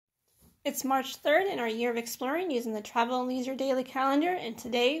It's March 3rd in our year of exploring using the Travel and Leisure Daily Calendar, and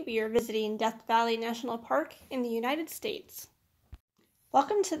today we are visiting Death Valley National Park in the United States.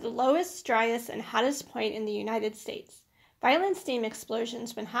 Welcome to the lowest, driest, and hottest point in the United States. Violent steam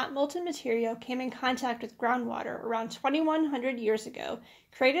explosions when hot molten material came in contact with groundwater around 2,100 years ago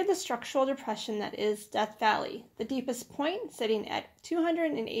created the structural depression that is Death Valley, the deepest point sitting at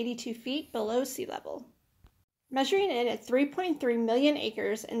 282 feet below sea level. Measuring in at 3.3 million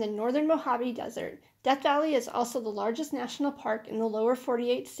acres in the northern Mojave Desert, Death Valley is also the largest national park in the lower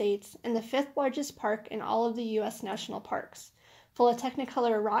 48 states and the fifth largest park in all of the U.S. national parks. Full of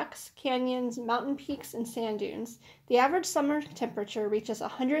technicolor rocks, canyons, mountain peaks, and sand dunes, the average summer temperature reaches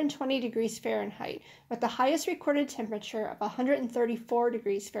 120 degrees Fahrenheit, with the highest recorded temperature of 134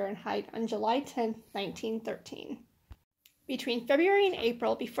 degrees Fahrenheit on July 10, 1913. Between February and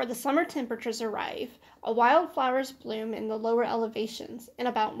April, before the summer temperatures arrive, wildflowers bloom in the lower elevations, and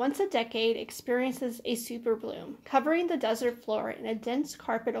about once a decade experiences a super bloom, covering the desert floor in a dense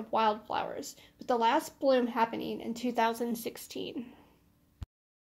carpet of wildflowers, with the last bloom happening in 2016.